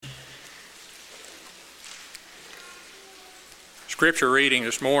scripture reading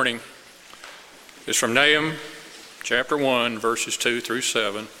this morning is from Nahum chapter 1, verses 2 through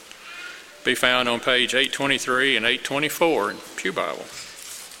 7. Be found on page 823 and 824 in Pew Bible.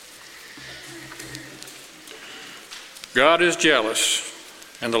 God is jealous,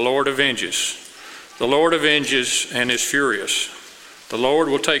 and the Lord avenges. The Lord avenges and is furious. The Lord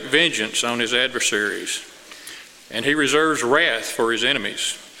will take vengeance on his adversaries, and he reserves wrath for his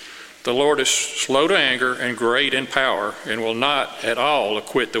enemies. The Lord is slow to anger and great in power, and will not at all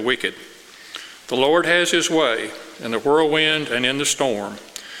acquit the wicked. The Lord has his way in the whirlwind and in the storm,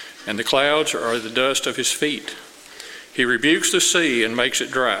 and the clouds are the dust of his feet. He rebukes the sea and makes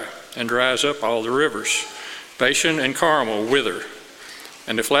it dry, and dries up all the rivers. Bashan and Carmel wither,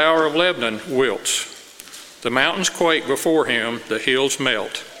 and the flower of Lebanon wilts. The mountains quake before him, the hills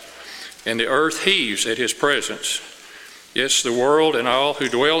melt, and the earth heaves at his presence. Yes, the world and all who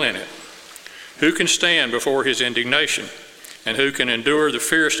dwell in it. Who can stand before his indignation, and who can endure the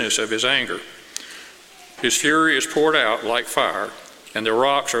fierceness of his anger? His fury is poured out like fire, and the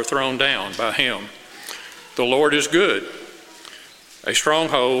rocks are thrown down by him. The Lord is good, a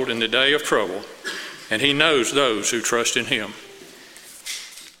stronghold in the day of trouble, and he knows those who trust in him.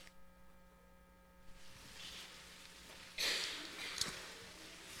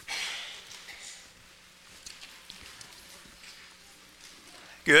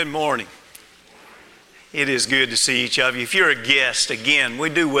 Good morning. It is good to see each of you. If you're a guest, again, we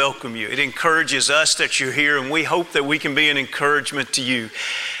do welcome you. It encourages us that you're here, and we hope that we can be an encouragement to you.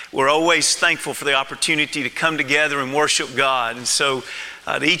 We're always thankful for the opportunity to come together and worship God. And so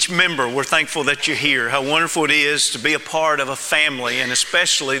to each member, we're thankful that you're here. How wonderful it is to be a part of a family, and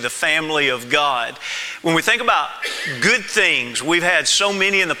especially the family of God. When we think about good things, we've had so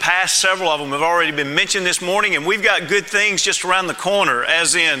many in the past. Several of them have already been mentioned this morning, and we've got good things just around the corner,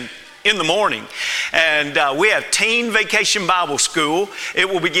 as in the morning. And we have Teen Vacation Bible School. It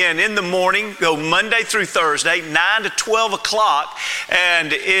will begin in the morning, go Monday through Thursday, 9 to 12 o'clock.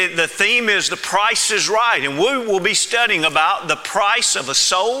 And the theme is The Price is Right. And we will be studying about the price of a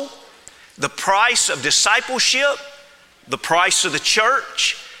soul, the price of discipleship, the price of the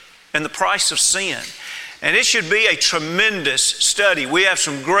church, and the price of sin. And it should be a tremendous study. We have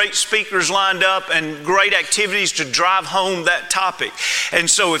some great speakers lined up and great activities to drive home that topic. And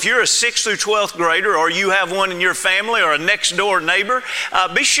so if you're a 6th through 12th grader, or you have one in your family or a next door neighbor,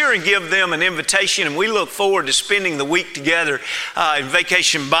 be sure and give them an invitation. And we look forward to spending the week together in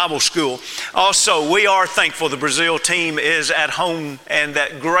Vacation Bible School. Also, we are thankful the Brazil team is at home and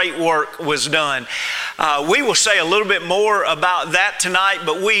that great work was done. We will say a little bit more about that tonight,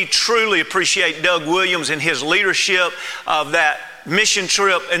 but we truly appreciate Doug Williams and his leadership of that mission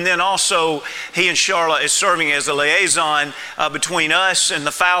trip, and then also he and Charlotte is serving as a liaison between us and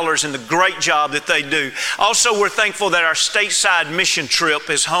the Fowlers, and the great job that they do. Also, we're thankful that our stateside mission trip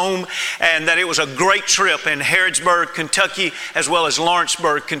is home, and that it was a great trip in Harrodsburg, Kentucky, as well as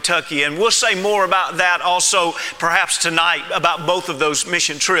Lawrenceburg, Kentucky. And we'll say more about that also perhaps tonight, about both of those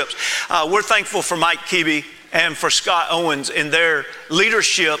mission trips. We're thankful for Mike Kibbe and for Scott Owens in their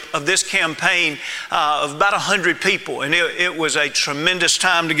leadership of this campaign of about 100 people. And it was a tremendous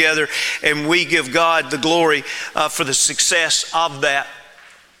time together, and we give God the glory for the success of that.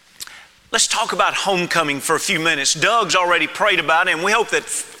 Let's talk about homecoming for a few minutes. Doug's already prayed about it, and we hope that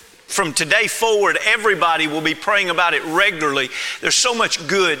from today forward, everybody will be praying about it regularly. There's so much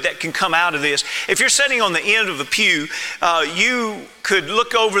good that can come out of this. If you're sitting on the end of a pew, you could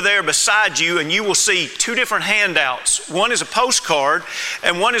look over there beside you, and you will see two different handouts. One is a postcard,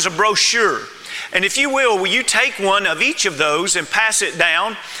 and one is a brochure. And if you will you take one of each of those and pass it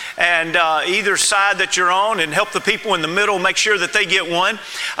down, and either side that you're on, and help the people in the middle make sure that they get one.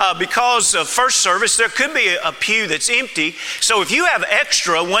 Because of first service, there could be a pew that's empty. So if you have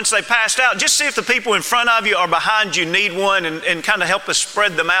extra, once they passed out, just see if the people in front of you or behind you need one, and kind of help us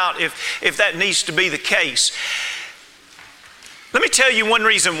spread them out if that needs to be the case. Let me tell you one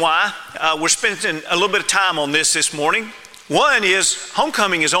reason why we're spending a little bit of time on this morning. One is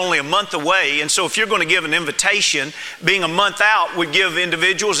homecoming is only a month away, and so if you're going to give an invitation, being a month out would give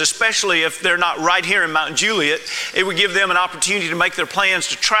individuals, especially if they're not right here in Mount Juliet, it would give them an opportunity to make their plans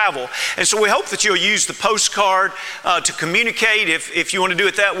to travel. And so we hope that you'll use the postcard to communicate if you want to do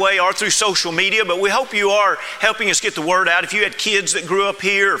it that way, or through social media. But we hope you are helping us get the word out. If you had kids that grew up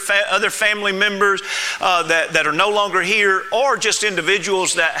here, or other family members that are no longer here, or just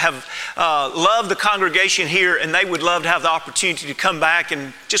individuals that have loved the congregation here, and they would love to have the opportunity to come back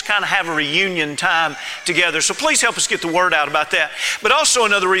and just kind of have a reunion time together. So please help us get the word out about that. But also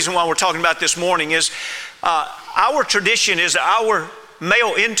another reason why we're talking about this morning is our tradition is our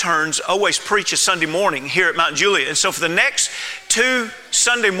male interns always preach a Sunday morning here at Mount Juliet. And so for the next 2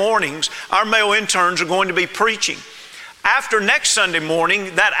 Sunday mornings, our male interns are going to be preaching. After next Sunday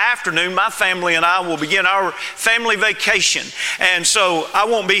morning, that afternoon, my family and I will begin our family vacation. And so I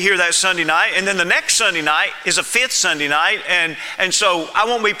won't be here that Sunday night. And then the next Sunday night is a 5th Sunday night. And so I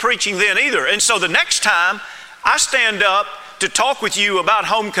won't be preaching then either. And so the next time I stand up to talk with you about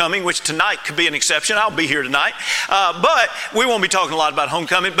homecoming, which tonight could be an exception. I'll be here tonight. But we won't be talking a lot about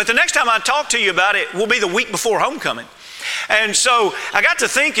homecoming. But the next time I talk to you about it will be the week before homecoming. And so I got to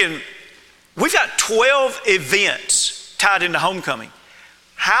thinking, we've got 12 events tied into homecoming.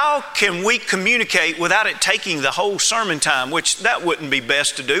 How can we communicate without it taking the whole sermon time, which that wouldn't be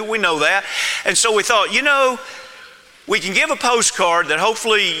best to do. We know that. And so we thought, we can give a postcard that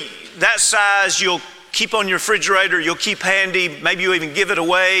hopefully that size you'll keep on your refrigerator, you'll keep handy, maybe you'll even give it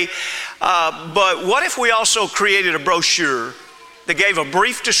away. But what if we also created a brochure that gave a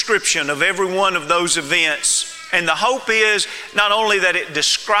brief description of every one of those events? And the hope is not only that it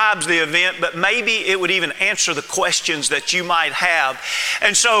describes the event, but maybe it would even answer the questions that you might have.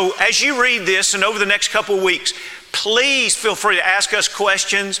 And so as you read this and over the next couple of weeks, please feel free to ask us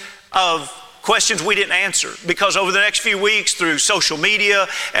questions we didn't answer. Because over the next few weeks through social media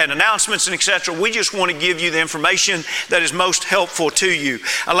and announcements and etc., we just want to give you the information that is most helpful to you.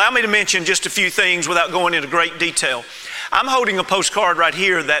 Allow me to mention just a few things without going into great detail. I'm holding a postcard right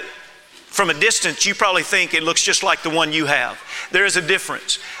here that from a distance, you probably think it looks just like the one you have. There is a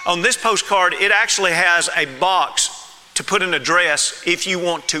difference. On this postcard, it actually has a box to put an address if you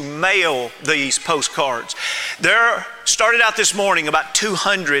want to mail these postcards. There started out this morning about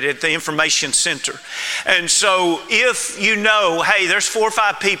 200 at the information center. And so if you know, hey, there's 4 or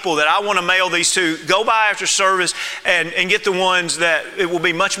 5 people that I want to mail these to, go by after service and get the ones that it will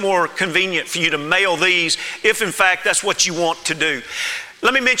be much more convenient for you to mail these if in fact that's what you want to do.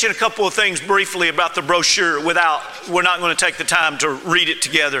 Let me mention a couple of things briefly about the brochure we're not going to take the time to read it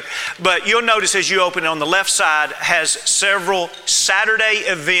together. But you'll notice as you open it on the left side has several Saturday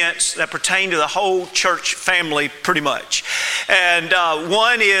events that pertain to the whole church family pretty much. And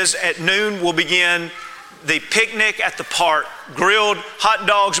one is at noon we'll begin the picnic at the park. Grilled hot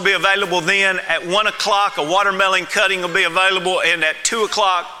dogs will be available then. At 1 o'clock, a watermelon cutting will be available. And at 2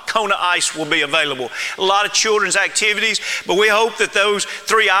 o'clock, Kona Ice will be available. A lot of children's activities, but we hope that those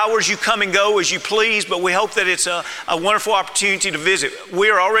 3 hours you come and go as you please, but we hope that it's a wonderful opportunity to visit.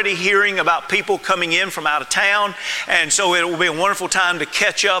 We're already hearing about people coming in from out of town, and so it will be a wonderful time to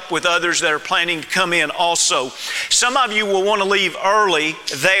catch up with others that are planning to come in also. Some of you will want to leave early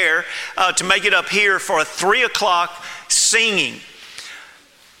there to make it up here for a 3 o'clock singing.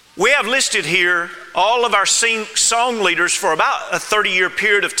 We have listed here all of our song leaders for about a 30-year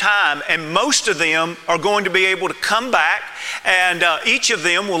period of time, and most of them are going to be able to come back, and each of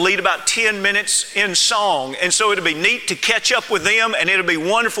them will lead about 10 minutes in song. And so it'll be neat to catch up with them, and it'll be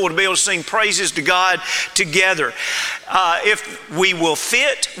wonderful to be able to sing praises to God together. If we will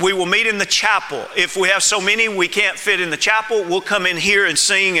fit, we will meet in the chapel. If we have so many we can't fit in the chapel, we'll come in here and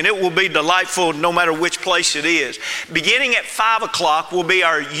sing, and it will be delightful no matter which place it is. Beginning at 5 o'clock will be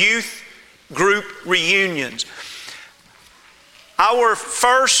our youth group reunions. Our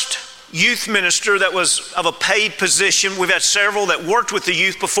first youth minister that was of a paid position, we've had several that worked with the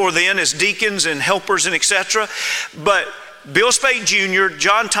youth before then as deacons and helpers and etc. But Bill Spate Jr.,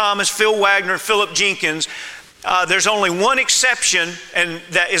 John Thomas, Phil Wagner, Philip Jenkins, there's only one exception, and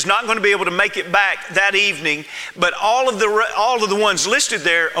that is not going to be able to make it back that evening, but all of the ones listed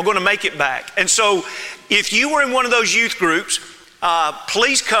there are going to make it back. And so if you were in one of those youth groups,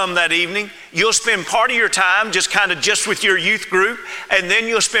 please come that evening. You'll spend part of your time just with your youth group, and then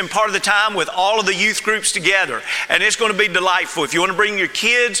you'll spend part of the time with all of the youth groups together. And it's going to be delightful. If you want to bring your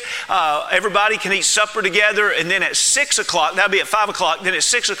kids, everybody can eat supper together, and then at 6 o'clock, that'll be at 5 o'clock, then at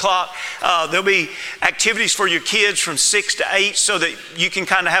 6 o'clock, there'll be activities for your kids from 6 to 8 so that you can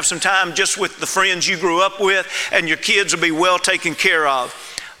kind of have some time just with the friends you grew up with, and your kids will be well taken care of.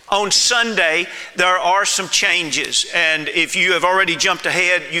 On Sunday, there are some changes, and if you have already jumped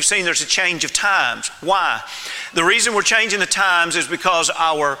ahead, you've seen there's a change of times. Why? The reason we're changing the times is because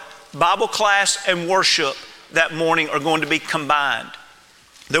our Bible class and worship that morning are going to be combined.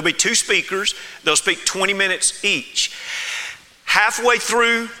 There'll be 2 speakers. They'll speak 20 minutes each. Halfway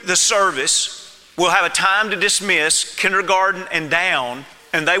through the service, we'll have a time to dismiss kindergarten and down,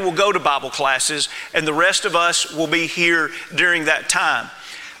 and they will go to Bible classes, and the rest of us will be here during that time.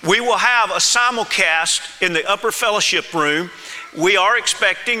 We will have a simulcast in the upper fellowship room. We are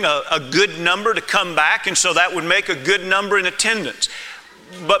expecting a good number to come back, and so that would make a good number in attendance.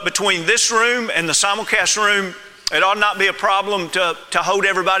 But between this room and the simulcast room, It ought not be a problem to hold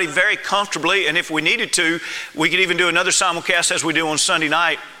everybody very comfortably, and if we needed to, we could even do another simulcast as we do on Sunday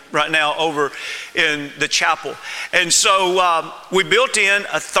night right now over in the chapel. And so we built in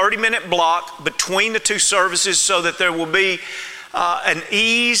a 30-minute block between the two services so that there will be an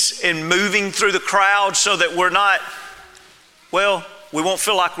ease in moving through the crowd so that we're not, well, we won't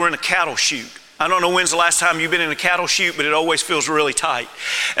feel like we're in a cattle chute. I don't know when's the last time you've been in a cattle chute, but it always feels really tight.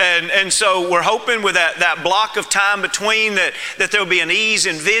 And so we're hoping with that block of time between that there'll be an ease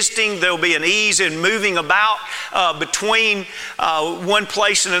in visiting, there'll be an ease in moving about between one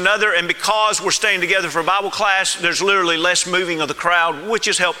place and another. And because we're staying together for Bible class, there's literally less moving of the crowd, which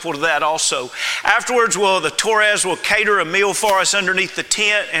is helpful to that also. Afterwards, the Torres will cater a meal for us underneath the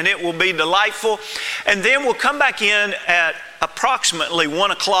tent, and it will be delightful. And then we'll come back in at approximately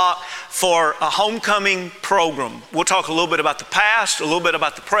 1 o'clock for a homecoming program. We'll talk a little bit about the past, a little bit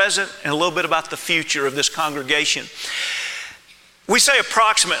about the present, and a little bit about the future of this congregation. We say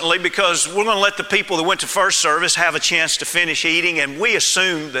approximately because we're going to let the people that went to first service have a chance to finish eating, and we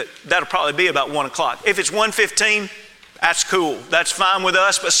assume that that'll probably be about 1 o'clock. If it's 1:15, that's cool. That's fine with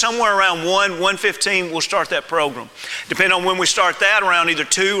us, but somewhere around 1:15, we'll start that program. Depending on when we start that, around either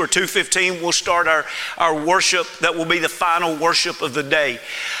 2 or 2:15, we'll start our worship. That will be the final worship of the day.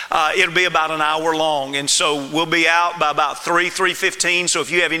 It'll be about an hour long, and so we'll be out by about 3:15. So if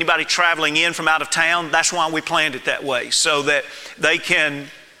you have anybody traveling in from out of town, that's why we planned it that way, so that they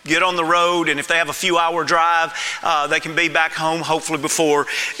can get on the road, and if they have a few hour drive, they can be back home hopefully before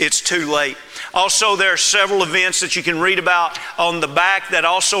it's too late. Also, there are several events that you can read about on the back that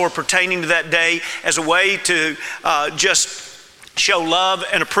also are pertaining to that day as a way to just show love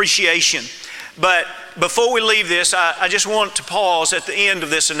and appreciation. But before we leave this, I just want to pause at the end of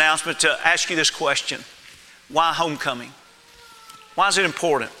this announcement to ask you this question. Why homecoming? Why is it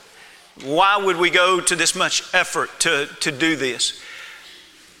important? Why would we go to this much effort to do this?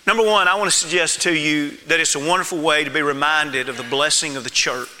 Number one, I want to suggest to you that it's a wonderful way to be reminded of the blessing of the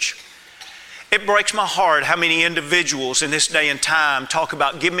church. It breaks my heart how many individuals in this day and time talk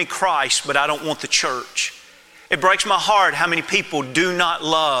about, give me Christ, but I don't want the church. It breaks my heart how many people do not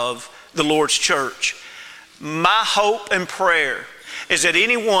love the Lord's church. My hope and prayer is that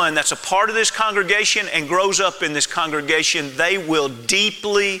anyone that's a part of this congregation and grows up in this congregation, they will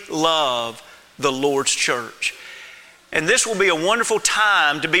deeply love the Lord's church. And this will be a wonderful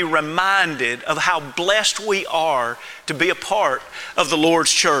time to be reminded of how blessed we are to be a part of the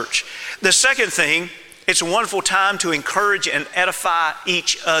Lord's church. The second thing, it's a wonderful time to encourage and edify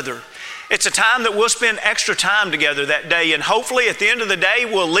each other. It's a time that we'll spend extra time together that day, and hopefully at the end of the day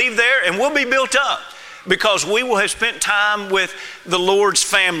we'll leave there and we'll be built up because we will have spent time with the Lord's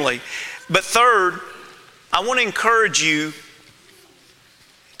family. But third, I want to encourage you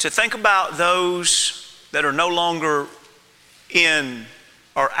to think about those that are no longer in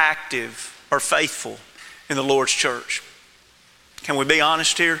or active or faithful in the Lord's church. Can we be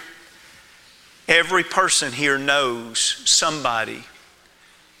honest here? Every person here knows somebody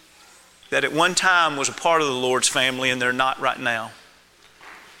that at one time was a part of the Lord's family and they're not right now.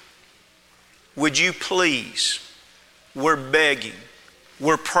 Would you please, we're begging,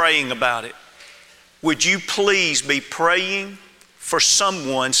 we're praying about it. Would you please be praying for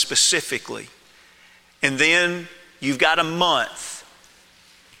someone specifically? And then you've got a month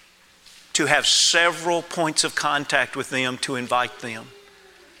to have several points of contact with them to invite them.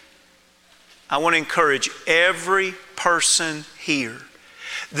 I want to encourage every person here.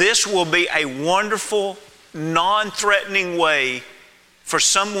 This will be a wonderful, non-threatening way for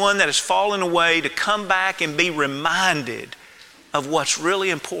someone that has fallen away to come back and be reminded of what's really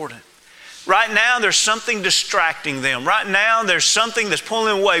important. Right now, there's something distracting them. Right now, there's something that's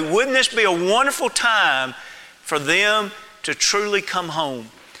pulling them away. Wouldn't this be a wonderful time for them to truly come home?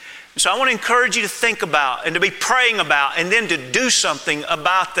 So I want to encourage you to think about and to be praying about and then to do something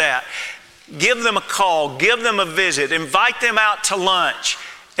about that. Give them a call, give them a visit, invite them out to lunch,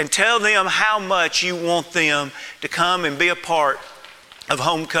 and tell them how much you want them to come and be a part of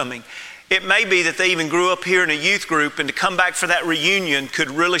homecoming. It may be that they even grew up here in a youth group, and to come back for that reunion could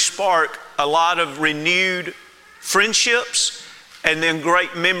really spark a lot of renewed friendships and then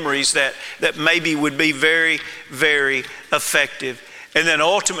great memories that maybe would be very, very effective. And then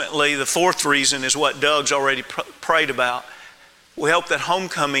ultimately, the fourth reason is what Doug's already prayed about. We hope that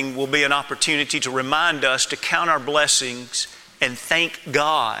homecoming will be an opportunity to remind us to count our blessings and thank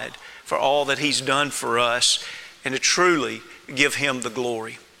God for all that He's done for us and to truly give Him the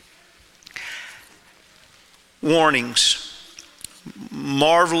glory. Warnings.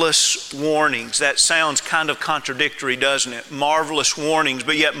 Marvelous warnings. That sounds kind of contradictory, doesn't it? Marvelous warnings,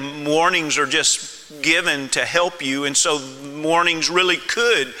 but yet warnings are just given to help you, and so warnings really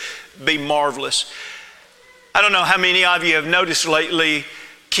could be marvelous. I don't know how many of you have noticed lately,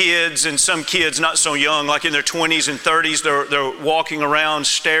 kids, and some kids not so young, like in their 20s and 30s, they're walking around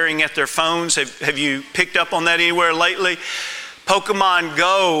staring at their phones. Have you picked up on that anywhere lately? Pokemon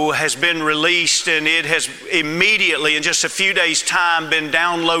Go has been released, and it has immediately, in just a few days' time, been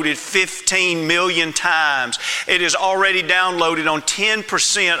downloaded 15 million times. It is already downloaded on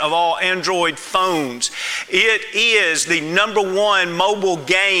 10% of all Android phones. It is the #1 mobile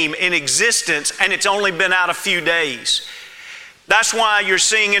game in existence, and it's only been out a few days. That's why you're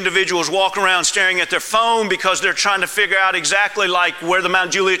seeing individuals walk around staring at their phone, because they're trying to figure out exactly like where the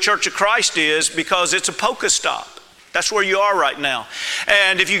Mount Juliet Church of Christ is, because it's a Pokestop. That's where you are right now.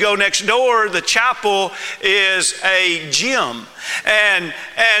 And if you go next door, the chapel is a gym. And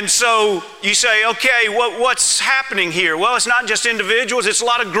so you say, okay, what's happening here? Well, it's not just individuals, it's a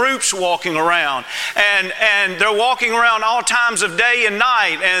lot of groups walking around. And they're walking around all times of day and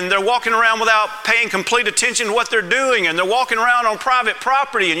night, and they're walking around without paying complete attention to what they're doing, and they're walking around on private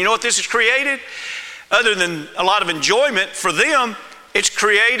property. And you know what this has created? Other than a lot of enjoyment for them, it's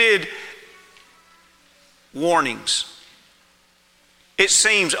created warnings. It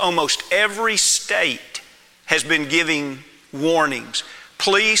seems almost every state has been giving warnings.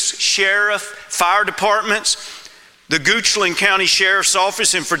 Police, sheriff, fire departments. The Goochland County Sheriff's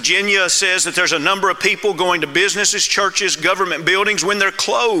Office in Virginia says that there's a number of people going to businesses, churches, government buildings when they're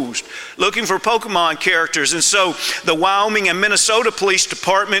closed, looking for Pokemon characters. And so the Wyoming and Minnesota Police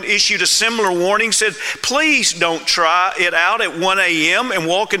Department issued a similar warning, said, please don't try it out at 1 a.m. and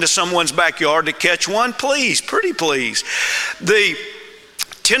walk into someone's backyard to catch one. Please, pretty please. The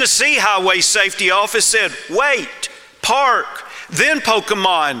Tennessee Highway Safety Office said, wait, park, then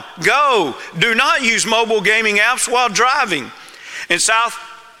Pokemon Go. Do not use mobile gaming apps while driving. In South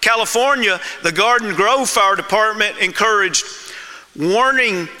California, the Garden Grove Fire Department encouraged,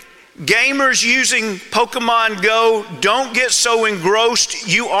 warning gamers using Pokemon Go, don't get so engrossed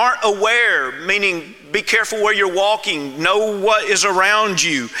you aren't aware, meaning be careful where you're walking, know what is around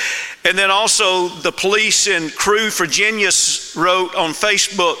you. And then also the police in Crewe, Virginia wrote on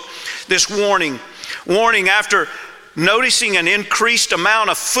Facebook this warning after noticing an increased amount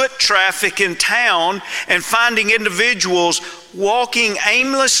of foot traffic in town and finding individuals walking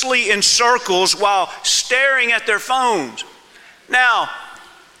aimlessly in circles while staring at their phones. Now,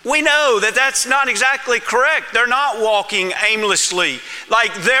 we know that that's not exactly correct. They're not walking aimlessly.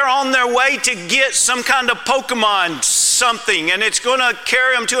 Like they're on their way to get some kind of Pokemon something, and it's going to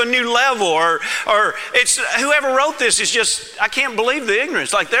carry them to a new level. Or it's whoever wrote this is just, I can't believe the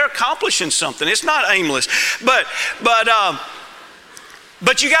ignorance. Like they're accomplishing something. It's not aimless. But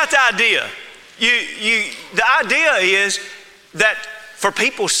you got the idea. The idea is that for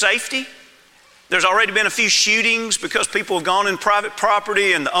people's safety, there's already been a few shootings because people have gone in private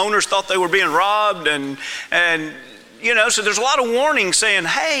property and the owners thought they were being robbed, and so there's a lot of warnings saying,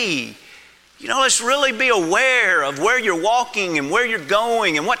 hey, let's really be aware of where you're walking and where you're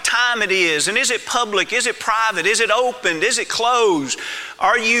going and what time it is, and is it public, is it private, is it opened, is it closed,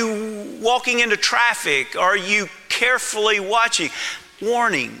 are you walking into traffic, are you carefully watching?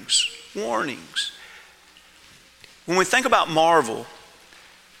 Warnings. When we think about Marvel,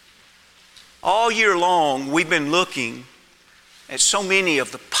 all year long, we've been looking at so many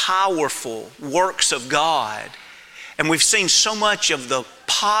of the powerful works of God, and we've seen so much of the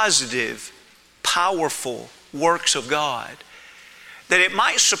positive, powerful works of God, that it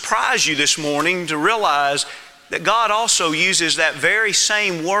might surprise you this morning to realize that God also uses that very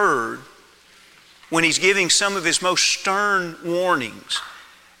same word when He's giving some of His most stern warnings.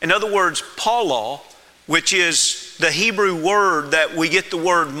 In other words, Paula, which is the Hebrew word that we get the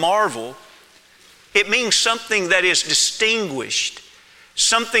word marvel, it means something that is distinguished,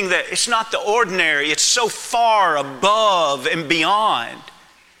 something that it's not the ordinary, it's so far above and beyond.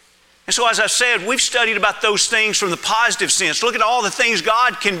 And so as I said, we've studied about those things from the positive sense. Look at all the things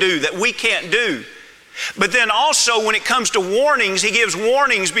God can do that we can't do. But then also when it comes to warnings, He gives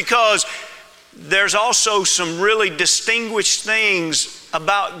warnings because there's also some really distinguished things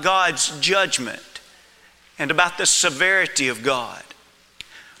about God's judgment and about the severity of God.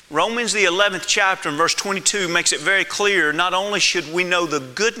 Romans, the 11th chapter, and verse 22 makes it very clear, not only should we know the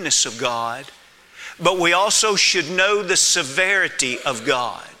goodness of God, but we also should know the severity of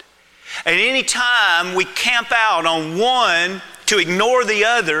God. At any time we camp out on one to ignore the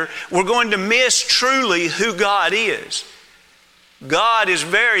other, we're going to miss truly who God is. God is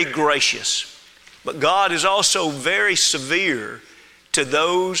very gracious, but God is also very severe to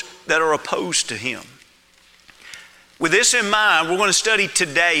those that are opposed to Him. With this in mind, we're going to study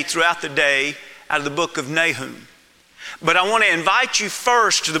today, throughout the day, out of the book of Nahum. But I want to invite you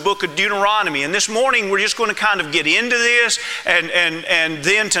first to the book of Deuteronomy. And this morning we're just going to kind of get into this. And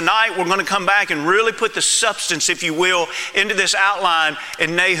then tonight we're going to come back and really put the substance, if you will, into this outline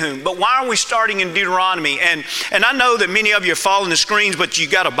in Nahum. But why are we starting in Deuteronomy? And I know that many of you are following the screens, but you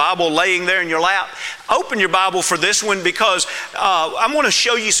got a Bible laying there in your lap. Open your Bible for this one, because I want to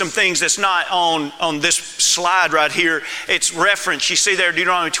show you some things that's not on this slide right here. It's referenced. You see there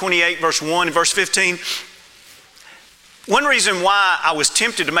Deuteronomy 28 verse 1 and verse 15. One reason why I was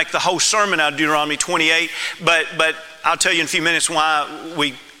tempted to make the whole sermon out of Deuteronomy 28, but I'll tell you in a few minutes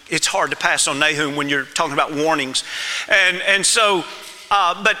why it's hard to pass on Nahum when you're talking about warnings.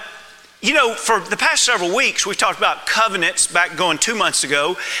 But you know, for the past several weeks, we've talked about covenants back going 2 months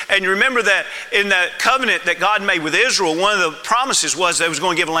ago. And you remember that in that covenant that God made with Israel, one of the promises was that he was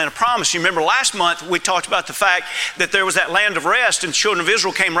going to give a land of promise. You remember last month we talked about the fact that there was that land of rest, and the children of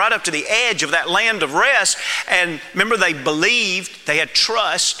Israel came right up to the edge of that land of rest. And remember, they believed, they had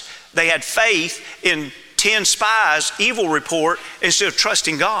trust, they had faith in 10 spies' evil report instead of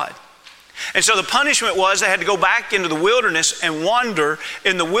trusting God. And so the punishment was they had to go back into the wilderness and wander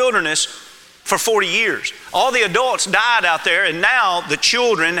in the wilderness for 40 years. All the adults died out there, and now the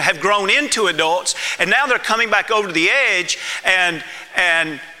children have grown into adults, and now they're coming back over to the edge, and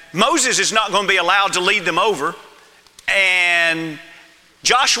Moses is not going to be allowed to lead them over, and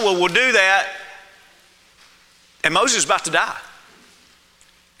Joshua will do that, and Moses is about to die.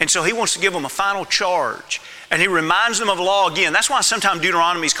 And so he wants to give them a final charge. And he reminds them of the law again. That's why sometimes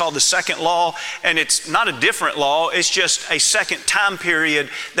Deuteronomy is called the second law. And it's not a different law. It's just a second time period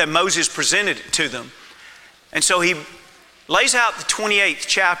that Moses presented to them. And so he lays out the 28th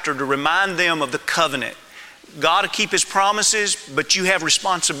chapter to remind them of the covenant. God will keep his promises, but you have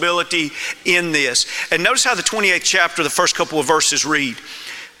responsibility in this. And notice how the 28th chapter, the first couple of verses read.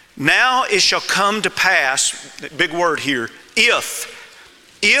 Now it shall come to pass, big word here,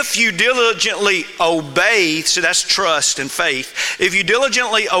 if you diligently obey, so that's trust and faith. If you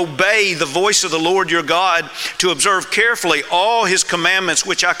diligently obey the voice of the Lord your God to observe carefully all his commandments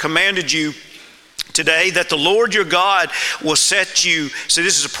which I commanded you today, that the Lord your God will set you, so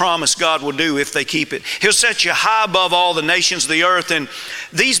this is a promise God will do if they keep it. He'll set you high above all the nations of the earth, and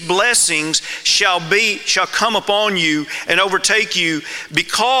these blessings shall come upon you and overtake you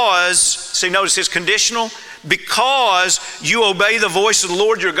because, see, notice it's conditional, because you obey the voice of the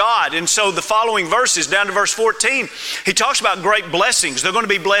Lord your God. And so the following verses, down to verse 14, he talks about great blessings. They're going to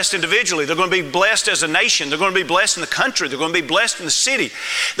be blessed individually. They're going to be blessed as a nation. They're going to be blessed in the country. They're going to be blessed in the city.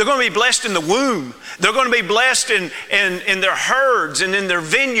 They're going to be blessed in the womb. They're going to be blessed in their herds and in their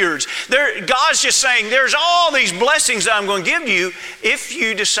vineyards. God's just saying, there's all these blessings that I'm going to give you if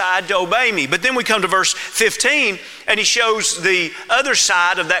you decide to obey me. But then we come to verse 15, and he shows the other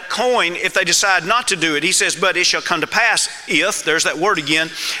side of that coin if they decide not to do it. He says, but it shall come to pass if, there's that word again,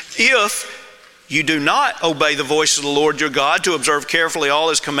 if you do not obey the voice of the Lord your God to observe carefully all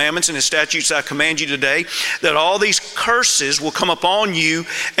his commandments and his statutes I command you today, that all these curses will come upon you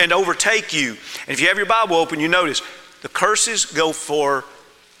and overtake you. And if you have your Bible open, you notice the curses go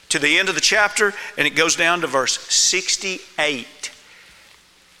to the end of the chapter, and it goes down to verse 68.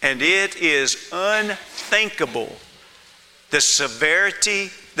 And it is unthinkable the severity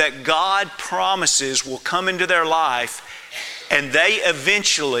that God promises will come into their life, and they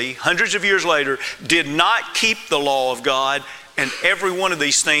eventually, hundreds of years later, did not keep the law of God, and every one of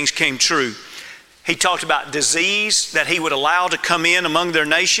these things came true. He talked about disease that he would allow to come in among their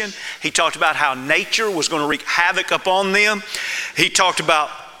nation. He talked about how nature was going to wreak havoc upon them. He talked about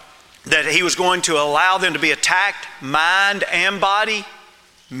that he was going to allow them to be attacked, mind and body,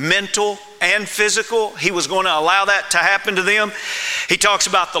 mental and physical. He was going to allow that to happen to them. He talks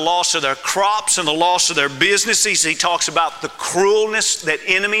about the loss of their crops and the loss of their businesses. He talks about the cruelness that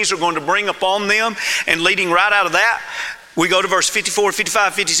enemies are going to bring upon them. And leading right out of that, we go to verse 54,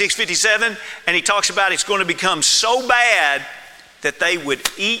 55, 56, 57, and he talks about it's going to become so bad that they would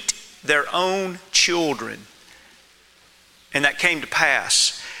eat their own children. And that came to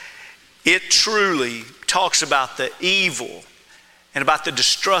pass. It truly talks about the evil and about the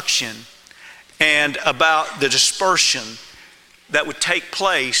destruction and about the dispersion that would take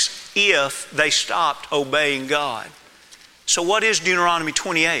place if they stopped obeying God. So what is Deuteronomy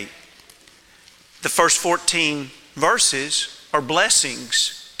 28? The first 14 verses are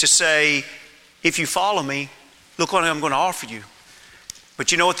blessings to say, if you follow me, look what I'm going to offer you.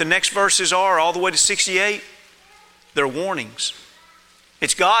 But you know what the next verses are all the way to 68? They're warnings.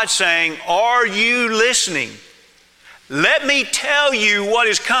 It's God saying, are you listening? Let me tell you what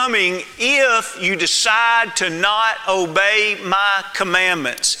is coming if you decide to not obey my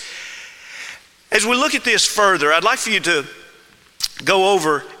commandments. As we look at this further, I'd like for you to go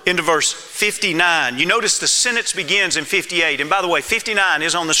over into verse 59. You notice the sentence begins in 58. And by the way, 59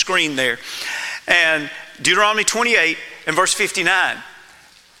 is on the screen there. And Deuteronomy 28 and verse 59.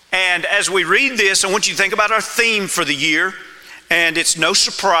 And as we read this, I want you to think about our theme for the year. And it's no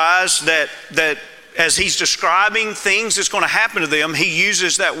surprise that as he's describing things that's going to happen to them, he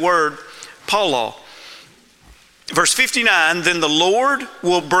uses that word, Paulo. Verse 59, then the Lord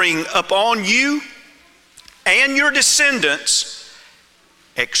will bring upon you and your descendants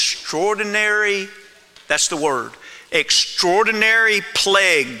extraordinary, that's the word, extraordinary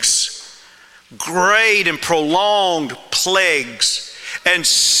plagues, great and prolonged plagues, and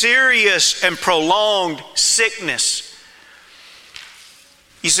serious and prolonged sickness.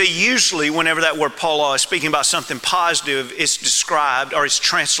 You see, usually whenever that word Paulo is speaking about something positive, it's described or it's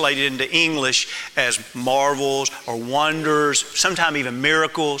translated into English as marvels or wonders, sometimes even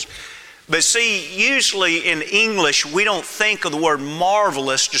miracles. But see, usually in English, we don't think of the word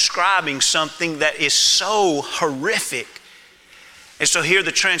marvelous describing something that is so horrific. And so here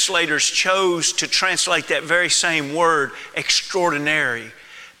the translators chose to translate that very same word, extraordinary,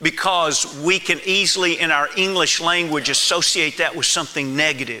 because we can easily in our English language associate that with something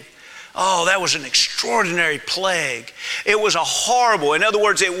negative. Oh, that was an extraordinary plague. It was a horrible, in other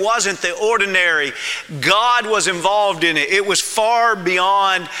words, it wasn't the ordinary. God was involved in it. It was far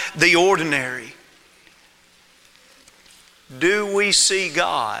beyond the ordinary. Do we see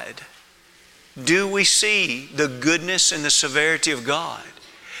God? Do we see the goodness and the severity of God?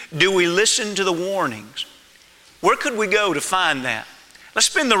 Do we listen to the warnings? Where could we go to find that? Let's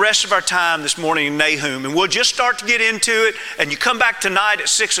spend the rest of our time this morning in Nahum, and we'll just start to get into it, and you come back tonight at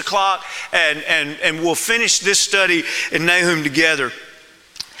 6 o'clock, and we'll finish this study in Nahum together.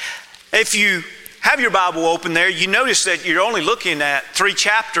 If you have your Bible open there, you notice that you're only looking at 3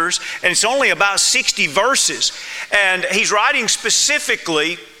 chapters, and it's only about 60 verses. And he's writing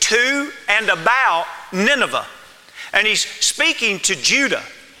specifically to and about Nineveh. And he's speaking to Judah.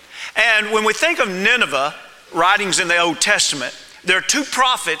 And when we think of Nineveh, writings in the Old Testament, there are 2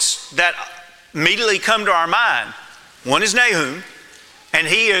 prophets that immediately come to our mind. One is Nahum, and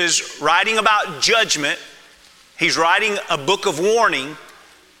he is writing about judgment. He's writing a book of warning.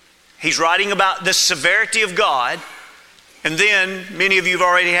 He's writing about the severity of God. And then, many of you have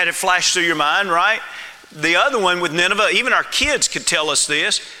already had it flash through your mind, right? The other one with Nineveh, even our kids could tell us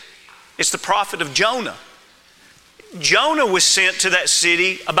this, it's the prophet of Jonah. Jonah was sent to that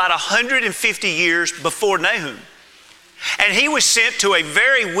city about 150 years before Nahum. And he was sent to a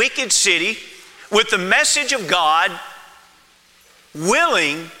very wicked city with the message of God,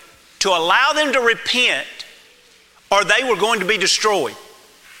 willing to allow them to repent or they were going to be destroyed.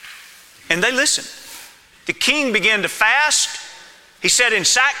 And they listened. The king began to fast. He sat in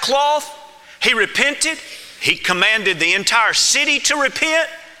sackcloth. He repented. He commanded the entire city to repent.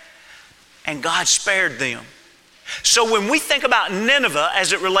 And God spared them. So when we think about Nineveh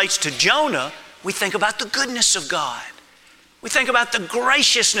as it relates to Jonah, we think about the goodness of God. We think about the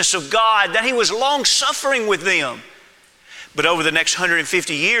graciousness of God, that He was long-suffering with them. But over the next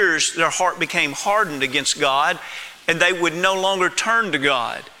 150 years, their heart became hardened against God, and they would no longer turn to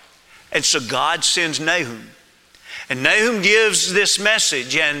God. And so God sends Nahum. And Nahum gives this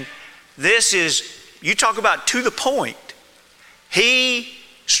message, and this is, you talk about to the point. He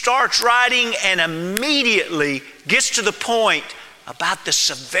starts writing and immediately gets to the point about the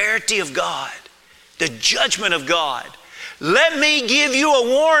severity of God, the judgment of God. Let me give you a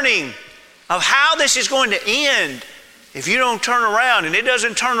warning of how this is going to end if you don't turn around. And it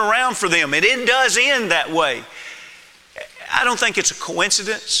doesn't turn around for them. And it does end that way. I don't think it's a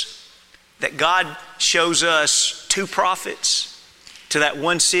coincidence that God shows us 2 prophets to that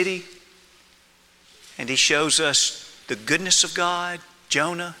one city. And He shows us the goodness of God,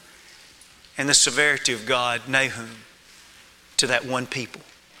 Jonah, and the severity of God, Nahum, to that one people.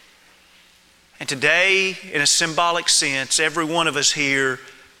 And today, in a symbolic sense, every one of us here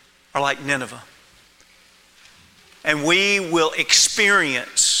are like Nineveh. And we will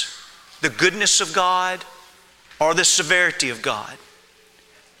experience the goodness of God or the severity of God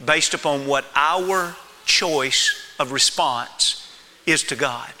based upon what our choice of response is to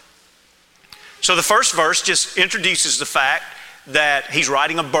God. So the first verse just introduces the fact that he's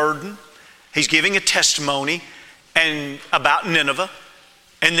writing a burden, he's giving a testimony and about Nineveh,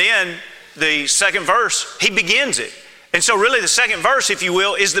 and then the second verse, he begins it. And so really the second verse, if you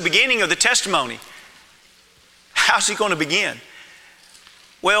will, is the beginning of the testimony. How's he going to begin?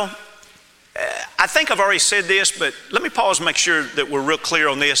 Well, I think I've already said this, but let me pause and make sure that we're real clear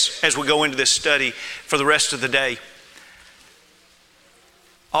on this as we go into this study for the rest of the day.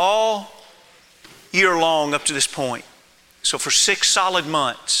 All year long up to this point. So for 6 solid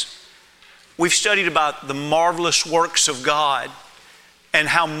months, we've studied about the marvelous works of God and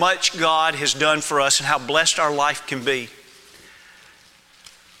how much God has done for us and how blessed our life can be.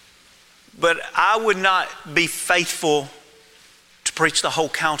 But I would not be faithful to preach the whole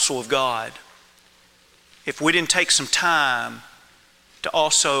counsel of God if we didn't take some time to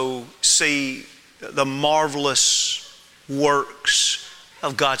also see the marvelous works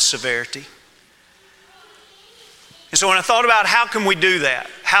of God's severity. And so when I thought about how can we do that,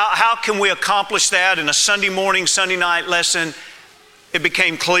 how can we accomplish that in a Sunday morning, Sunday night lesson, it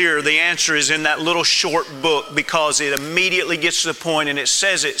became clear the answer is in that little short book, because it immediately gets to the point and it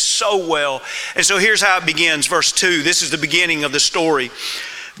says it so well. And so here's how it begins, verse 2. This is the beginning of the story.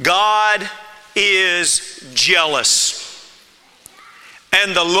 God is jealous,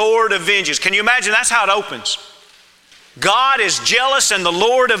 and the Lord avenges. Can you imagine? That's how it opens. God is jealous and the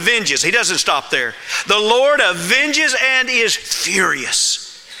Lord avenges. He doesn't stop there. The Lord avenges and is furious.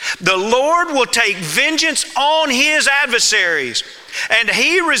 The Lord will take vengeance on His adversaries, and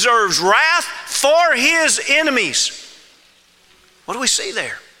He reserves wrath for His enemies. What do we see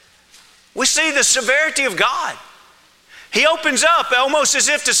there? We see the severity of God. He opens up almost as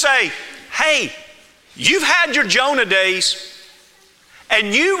if to say, hey, you've had your Jonah days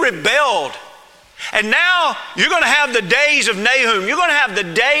and you rebelled. And now you're going to have the days of Nahum. You're going to have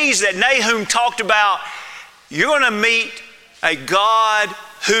the days that Nahum talked about. You're going to meet a God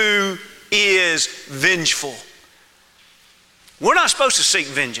who is vengeful. We're not supposed to seek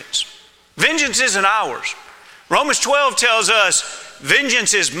vengeance. Vengeance isn't ours. Romans 12 tells us,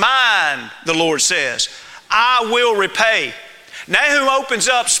 vengeance is mine, the Lord says. I will repay. Nahum opens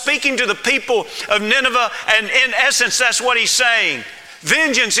up speaking to the people of Nineveh, and in essence that's what he's saying.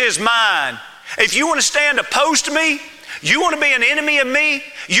 Vengeance is mine. If you want to stand opposed to me, you want to be an enemy of me,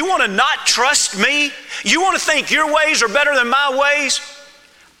 you want to not trust me, you want to think your ways are better than my ways,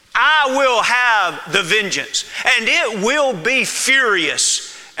 I will have the vengeance, and it will be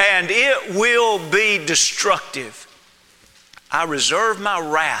furious, and it will be destructive. I reserve my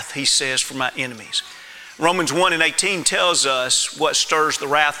wrath, he says, for my enemies. Romans 1:18 tells us what stirs the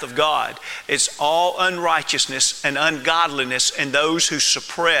wrath of God. It's all unrighteousness and ungodliness in those who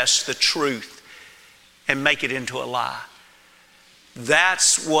suppress the truth and make it into a lie.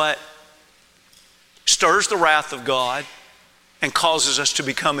 That's what stirs the wrath of God and causes us to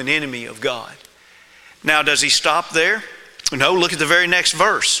become an enemy of God. Now, does he stop there? No, look at the very next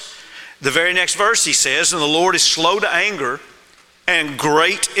verse. The very next verse he says, and the Lord is slow to anger and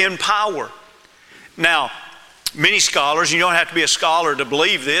great in power. Now, many scholars, you don't have to be a scholar to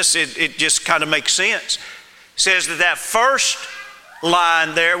believe this, it just kind of makes sense, says that first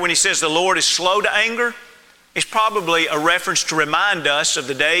line there when he says the Lord is slow to anger is probably a reference to remind us of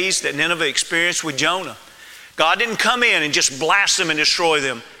the days that Nineveh experienced with Jonah. God didn't come in and just blast them and destroy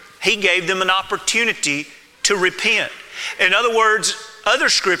them. He gave them an opportunity to repent. In other words, other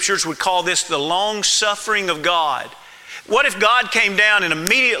scriptures would call this the long suffering of God. What if God came down and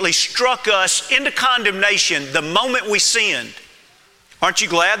immediately struck us into condemnation the moment we sinned? Aren't you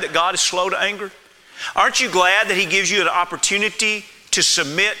glad that God is slow to anger? Aren't you glad that He gives you an opportunity to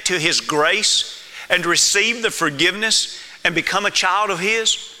submit to His grace and to receive the forgiveness and become a child of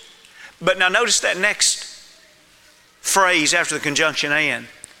His? But now notice that next phrase after the conjunction and.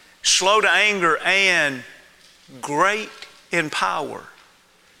 Slow to anger and great in power.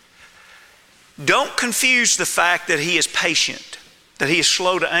 Don't confuse the fact that He is patient, that He is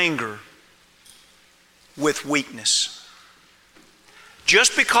slow to anger, with weakness.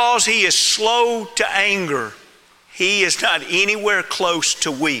 Just because He is slow to anger, He is not anywhere close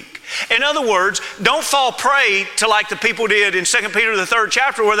to weak. In other words, don't fall prey to like the people did in 2 Peter, the 3rd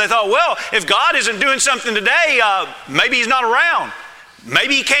chapter, where they thought, well, if God isn't doing something today, maybe He's not around.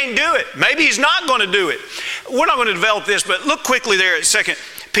 Maybe He can't do it. Maybe He's not going to do it. We're not going to develop this, but look quickly there at 2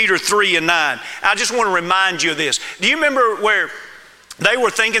 Peter 3:9. I just want to remind you of this. Do you remember where they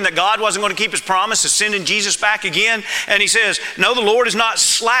were thinking that God wasn't going to keep His promise of sending Jesus back again? And He says, no, the Lord is not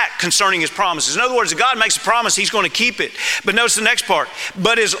slack concerning His promises. In other words, if God makes a promise, He's going to keep it. But notice the next part.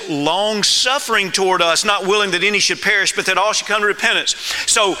 But is long-suffering toward us, not willing that any should perish, but that all should come to repentance.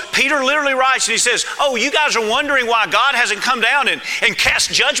 So Peter literally writes and he says, oh, you guys are wondering why God hasn't come down and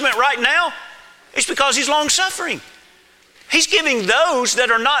cast judgment right now? It's because He's long-suffering. He's giving those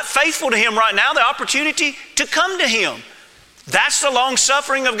that are not faithful to Him right now the opportunity to come to Him. That's the long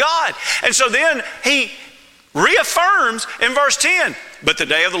suffering of God. And so then he reaffirms in verse 10, but the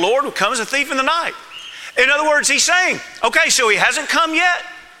day of the Lord will come as a thief in the night. In other words, he's saying, okay, so He hasn't come yet.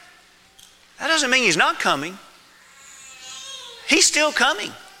 That doesn't mean He's not coming. He's still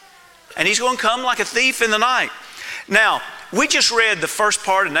coming. And he's going to come like a thief in the night. Now, we just read the first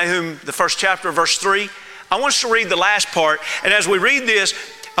part of Nahum, the first chapter, verse 3. I want us to read the last part. And as we read this,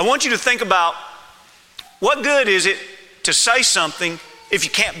 I want you to think about what good is it to say something if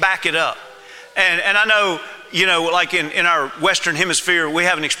you can't back it up. And I know, like in our Western Hemisphere, we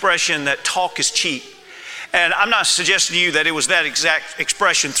have an expression that talk is cheap. And I'm not suggesting to you that it was that exact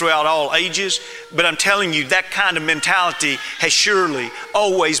expression throughout all ages, but I'm telling you that kind of mentality has surely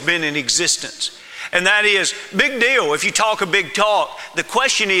always been in existence. And that is, big deal if you talk a big talk. The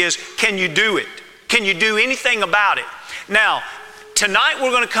question is, can you do it? Can you do anything about it? Now, tonight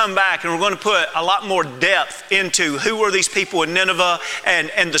we're going to come back and we're going to put a lot more depth into who were these people in Nineveh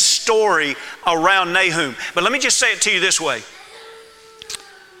and the story around Nahum. But let me just say it to you this way.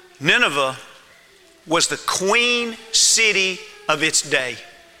 Nineveh was the queen city of its day.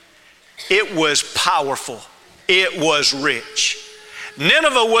 It was powerful. It was rich.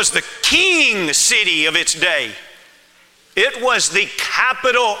 Nineveh was the king city of its day. It was the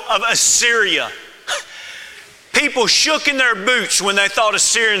capital of Assyria. People shook in their boots when they thought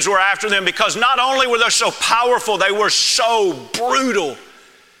Assyrians were after them, because not only were they so powerful, they were so brutal.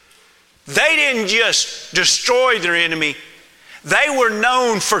 They didn't just destroy their enemy. They were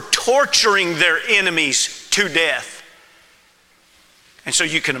known for torturing their enemies to death. And so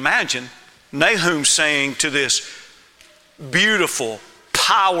you can imagine Nahum saying to this beautiful,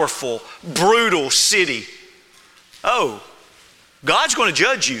 powerful, brutal city, oh, God's going to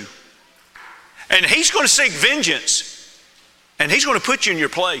judge you. And He's going to seek vengeance. And He's going to put you in your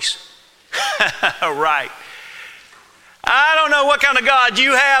place. Right. I don't know what kind of God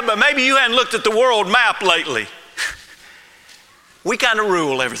you have, but maybe you hadn't looked at the world map lately. We kind of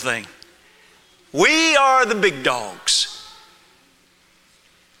rule everything. We are the big dogs.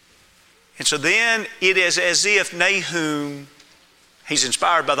 And so then it is as if Nahum, he's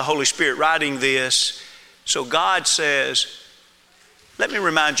inspired by the Holy Spirit writing this. So God says, let me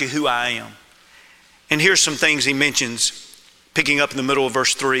remind you who I am. And here's some things he mentions, picking up in the middle of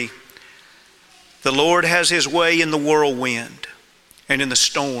verse 3. The Lord has His way in the whirlwind and in the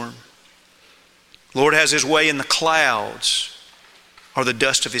storm. The Lord has His way in the clouds, or the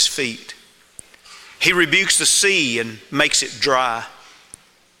dust of His feet. He rebukes the sea and makes it dry.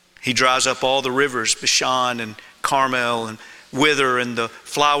 He dries up all the rivers, Bashan and Carmel, and wither, and the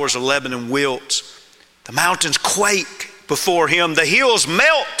flowers of Lebanon wilts. The mountains quake before Him. The hills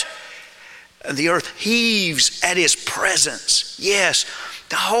melt, and the earth heaves at His presence. Yes,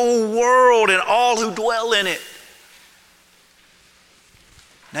 the whole world and all who dwell in it.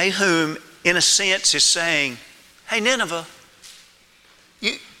 Nahum, in a sense, is saying, hey, Nineveh,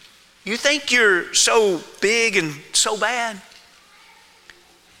 you think you're so big and so bad?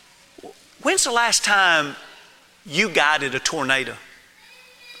 When's the last time you guided a tornado?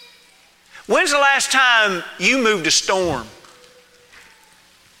 When's the last time you moved a storm?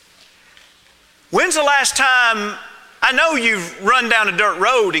 When's the last time, I know you've run down a dirt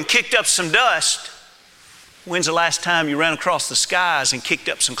road and kicked up some dust. When's the last time you ran across the skies and kicked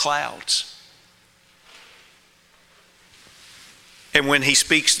up some clouds? And when he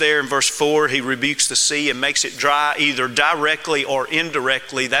speaks there in verse 4, he rebukes the sea and makes it dry, either directly or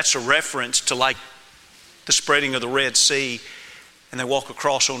indirectly. That's a reference to like the spreading of the Red Sea, and they walk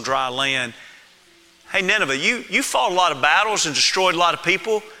across on dry land. Hey, Nineveh, you fought a lot of battles and destroyed a lot of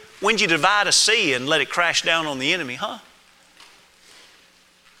people. When'd you divide a sea and let it crash down on the enemy, huh?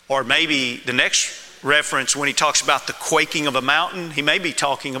 Or maybe the next reference, when he talks about the quaking of a mountain, he may be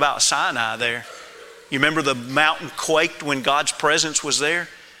talking about Sinai there. You remember the mountain quaked when God's presence was there?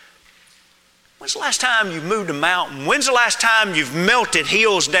 When's the last time you've moved a mountain? When's the last time you've melted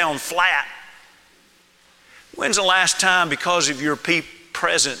hills down flat? When's the last time, because of your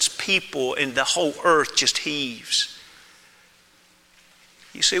presence, people and the whole earth just heaves?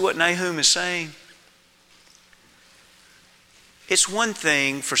 You see what Nahum is saying? It's one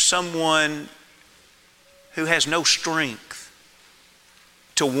thing for someone who has no strength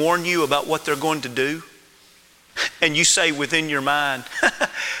to warn you about what they're going to do, and you say within your mind,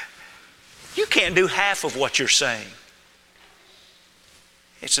 you can't do half of what you're saying.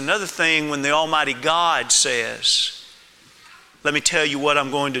 It's another thing when the Almighty God says, let me tell you what I'm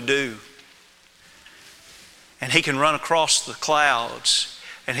going to do. And He can run across the clouds,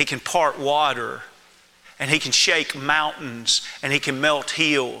 and He can part water, and He can shake mountains, and He can melt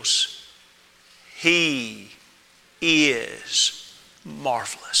hills. He is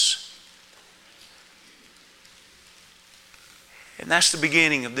marvelous. And that's the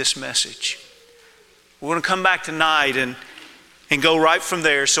beginning of this message. We're going to come back tonight and and go right from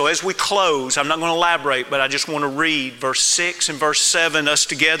there. So as we close, I'm not going to elaborate, but I just want to read verse 6 and verse 7, us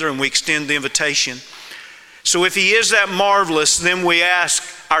together, and we extend the invitation. So if he is that marvelous, then we ask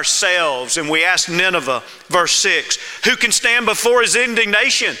ourselves, and we ask Nineveh, verse 6, who can stand before his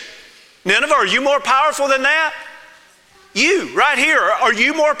indignation? Nineveh, are you more powerful than that? You, right here, are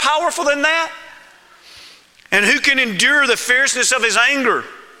you more powerful than that? And who can endure the fierceness of his anger?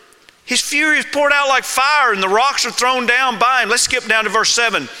 His fury is poured out like fire, and the rocks are thrown down by him. Let's skip down to verse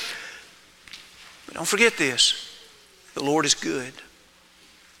 7. But don't forget this. The Lord is good.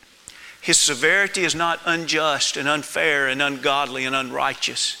 His severity is not unjust and unfair and ungodly and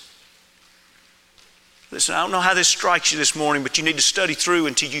unrighteous. Listen, I don't know how this strikes you this morning, but you need to study through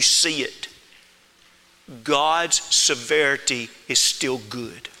until you see it. God's severity is still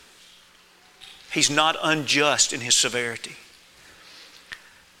good. He's not unjust in his severity.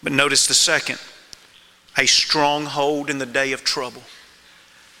 But notice the second, a stronghold in the day of trouble.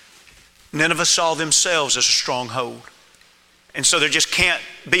 Nineveh saw themselves as a stronghold. And so there just can't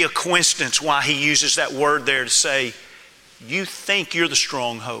be a coincidence why he uses that word there to say, you think you're the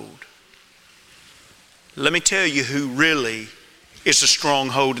stronghold. Let me tell you who really is the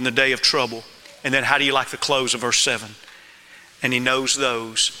stronghold in the day of trouble. And then how do you like the close of verse 7? And he knows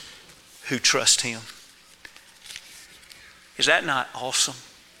those who trust him. Is that not awesome?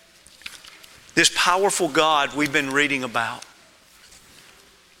 This powerful God we've been reading about,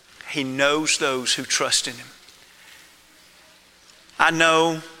 he knows those who trust in him. I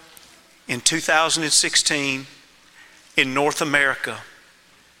know in 2016 in North America,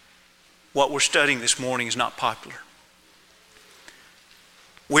 what we're studying this morning is not popular.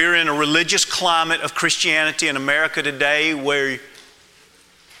 We're in a religious climate of Christianity in America today where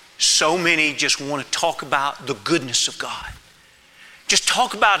so many just want to talk about the goodness of God. Just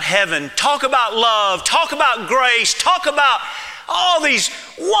talk about heaven, talk about love, talk about grace, talk about all these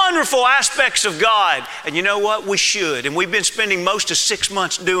wonderful aspects of God. And you know what? We should. And we've been spending most of 6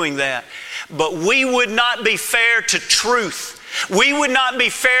 months doing that. But we would not be fair to truth. We would not be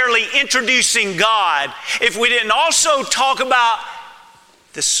fairly introducing God if we didn't also talk about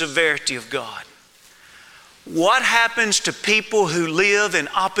the severity of God. What happens to people who live in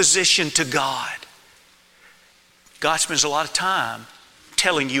opposition to God? God spends a lot of time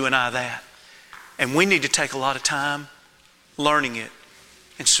telling you and I that. And we need to take a lot of time learning it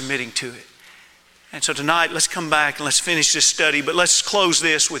and submitting to it. And so tonight, let's come back and let's finish this study, but let's close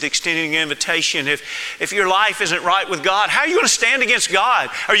this with extending an invitation. If your life isn't right with God, how are you going to stand against God?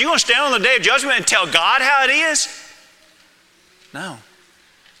 Are you going to stand on the day of judgment and tell God how it is? No.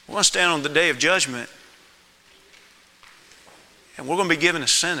 We're going to stand on the day of judgment, and we're going to be given a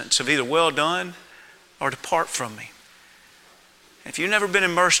sentence of either well done or depart from me. If you've never been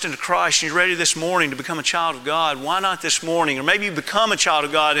immersed into Christ and you're ready this morning to become a child of God, why not this morning? Or maybe you become a child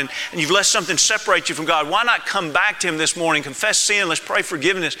of God and you've let something separate you from God. Why not come back to him this morning, confess sin, let's pray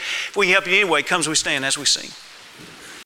forgiveness. If we can help you anyway, come as we stand, as we sing.